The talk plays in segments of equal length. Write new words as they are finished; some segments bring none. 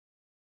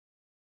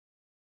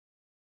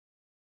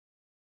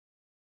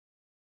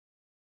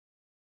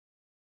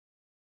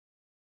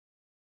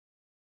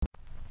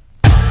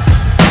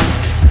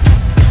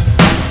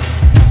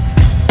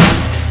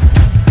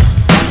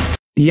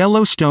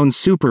Yellowstone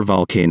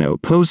supervolcano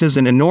poses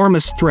an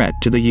enormous threat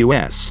to the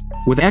U.S.,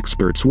 with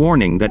experts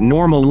warning that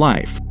normal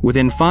life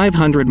within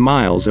 500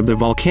 miles of the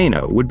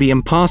volcano would be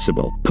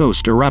impossible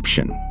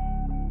post-eruption.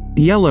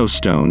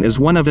 Yellowstone is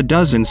one of a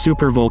dozen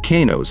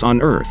supervolcanoes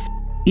on Earth,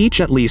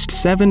 each at least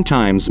 7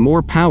 times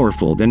more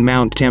powerful than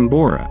Mount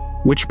Tambora,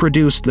 which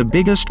produced the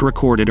biggest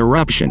recorded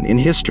eruption in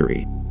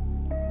history.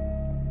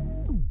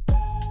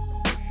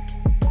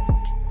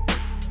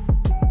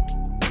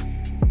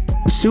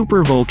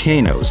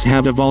 Supervolcanoes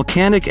have a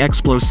volcanic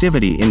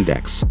explosivity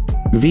index,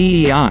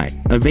 VEI,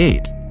 of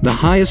 8, the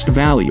highest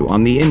value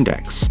on the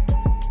index.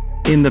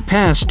 In the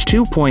past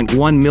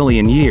 2.1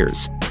 million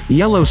years,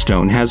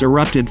 Yellowstone has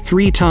erupted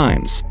 3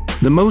 times,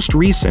 the most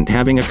recent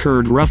having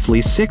occurred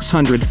roughly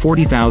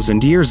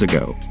 640,000 years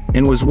ago,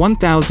 and was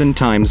 1,000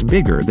 times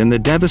bigger than the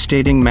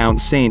devastating Mount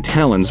St.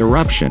 Helens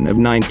eruption of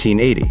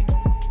 1980.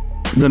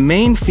 The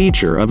main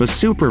feature of a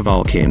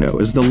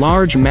supervolcano is the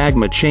large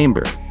magma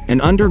chamber, an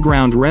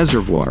underground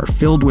reservoir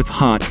filled with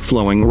hot,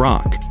 flowing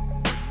rock.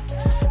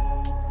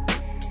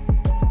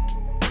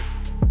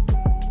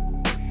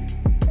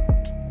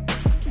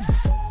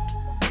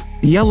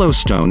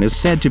 Yellowstone is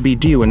said to be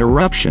due an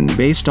eruption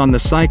based on the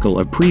cycle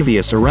of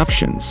previous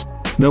eruptions,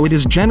 though it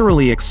is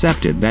generally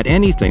accepted that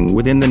anything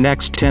within the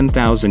next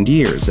 10,000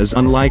 years is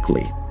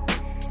unlikely.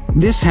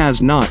 This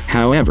has not,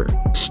 however,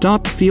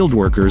 stopped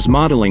fieldworkers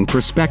modeling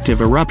prospective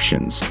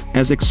eruptions,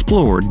 as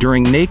explored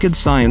during Naked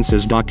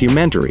Science's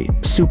documentary,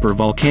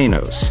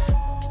 Supervolcanoes.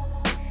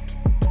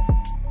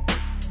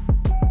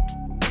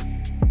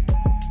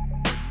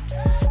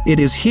 It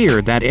is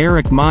here that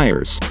Eric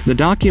Myers, the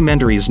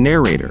documentary's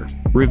narrator,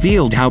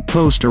 revealed how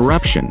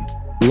post-eruption,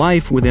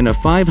 life within a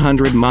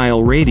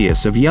 500-mile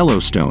radius of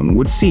Yellowstone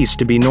would cease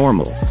to be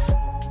normal.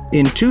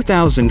 In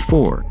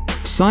 2004,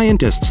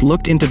 scientists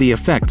looked into the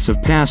effects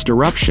of past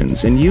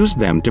eruptions and used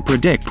them to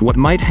predict what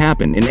might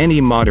happen in any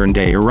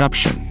modern-day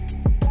eruption.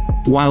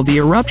 While the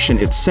eruption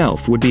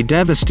itself would be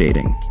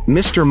devastating,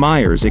 Mr.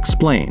 Myers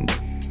explained,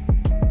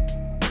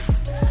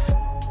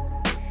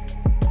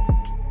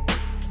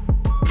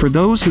 "For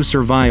those who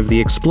survive the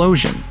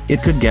explosion,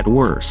 it could get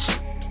worse.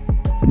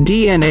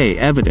 DNA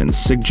evidence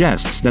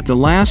suggests that the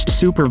last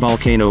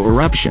supervolcano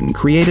eruption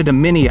created a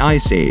mini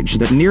ice age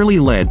that nearly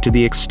led to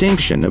the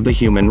extinction of the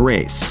human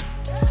race."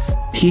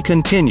 He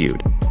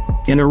continued,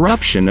 "An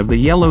eruption of the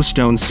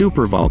Yellowstone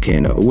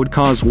supervolcano would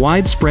cause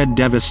widespread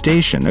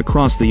devastation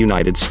across the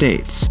United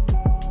States.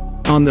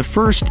 On the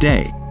first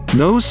day,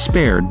 those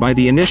spared by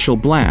the initial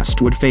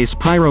blast would face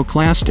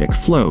pyroclastic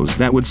flows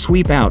that would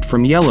sweep out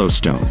from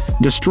Yellowstone,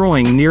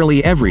 destroying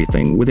nearly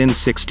everything within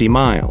 60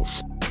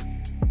 miles.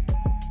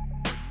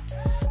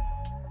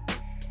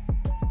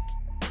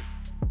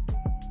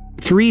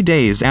 Three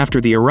days after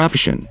the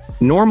eruption,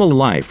 normal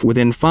life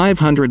within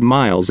 500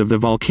 miles of the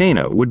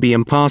volcano would be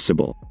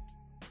impossible.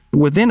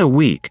 Within a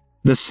week,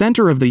 the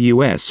center of the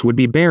U.S. would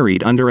be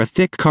buried under a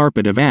thick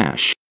carpet of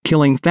ash,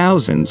 killing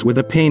thousands with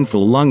a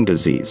painful lung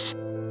disease."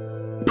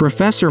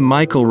 Professor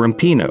Michael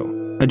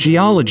Rampino, a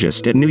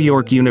geologist at New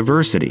York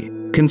University,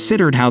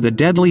 considered how the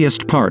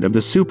deadliest part of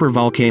the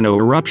supervolcano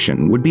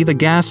eruption would be the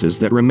gases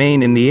that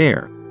remain in the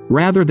air,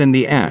 rather than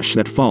the ash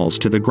that falls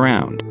to the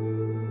ground.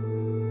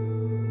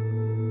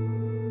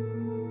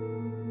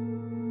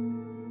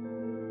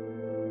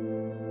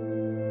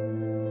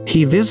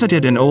 He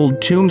visited an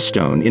old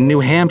tombstone in New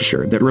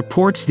Hampshire that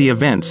reports the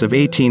events of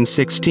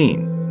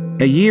 1816,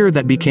 a year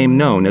that became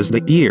known as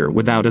the Year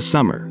Without a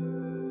Summer.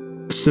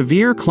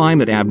 Severe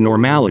climate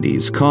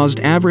abnormalities caused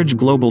average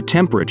global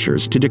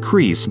temperatures to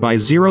decrease by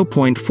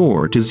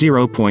 0.4 to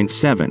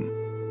 0.7.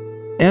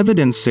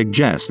 Evidence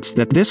suggests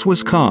that this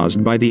was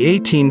caused by the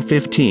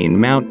 1815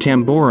 Mount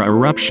Tambora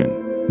eruption,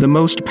 the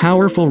most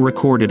powerful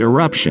recorded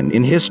eruption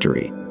in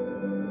history.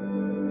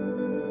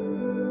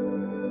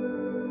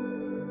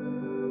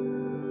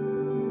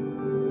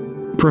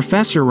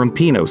 Professor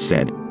Rampino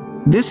said,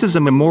 "This is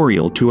a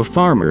memorial to a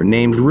farmer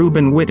named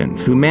Reuben Whitten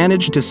who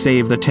managed to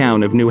save the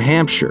town of New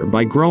Hampshire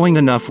by growing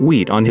enough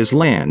wheat on his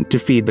land to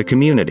feed the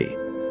community.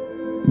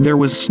 There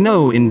was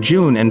snow in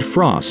June and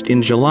frost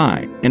in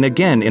July, and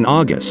again in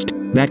August,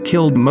 that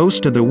killed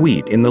most of the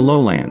wheat in the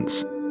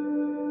lowlands.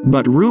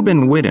 But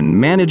Reuben Whitten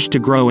managed to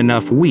grow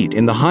enough wheat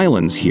in the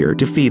highlands here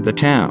to feed the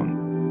town."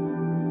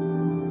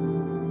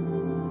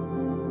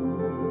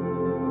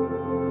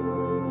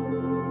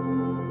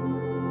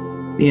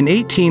 In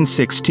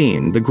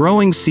 1816, the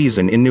growing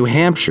season in New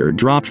Hampshire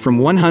dropped from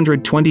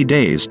 120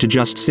 days to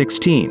just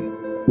 16,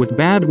 with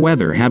bad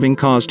weather having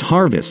caused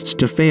harvests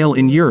to fail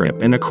in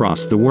Europe and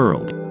across the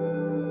world.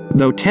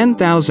 Though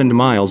 10,000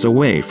 miles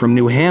away from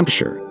New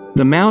Hampshire,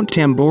 the Mount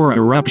Tambora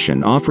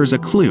eruption offers a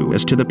clue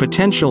as to the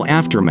potential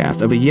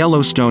aftermath of a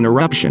Yellowstone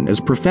eruption,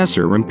 as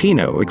Professor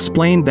Rampino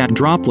explained that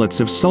droplets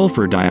of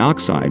sulfur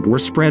dioxide were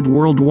spread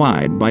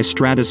worldwide by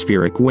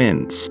stratospheric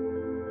winds.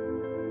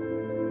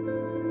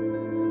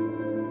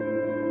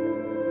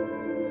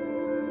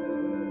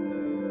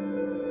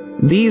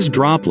 These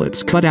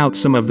droplets cut out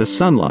some of the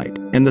sunlight,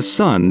 and the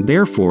sun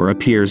therefore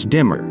appears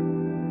dimmer.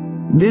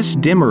 This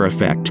dimmer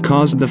effect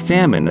caused the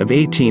famine of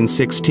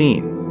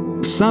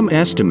 1816. Some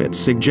estimates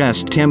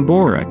suggest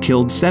Tambora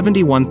killed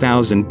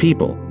 71,000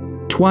 people,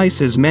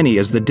 twice as many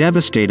as the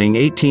devastating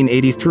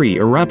 1883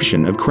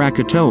 eruption of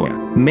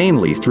Krakatoa,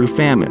 mainly through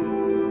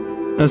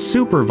famine. A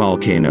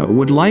supervolcano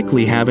would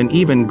likely have an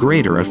even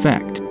greater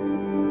effect.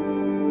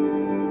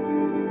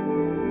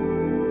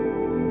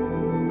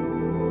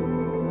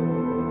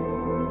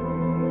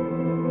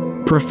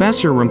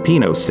 Professor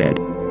Rampino said,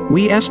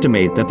 "We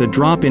estimate that the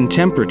drop in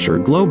temperature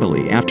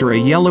globally after a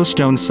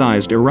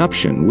Yellowstone-sized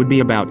eruption would be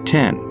about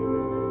 10.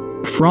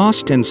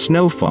 Frost and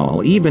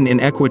snowfall even in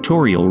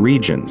equatorial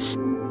regions.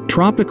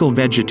 Tropical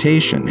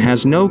vegetation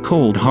has no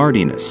cold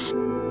hardiness,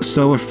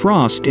 so a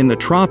frost in the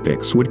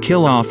tropics would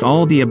kill off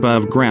all the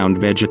above-ground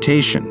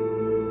vegetation.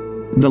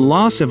 The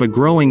loss of a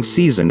growing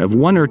season of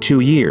 1 or 2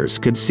 years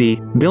could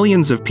see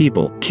billions of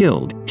people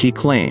killed," he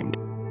claimed.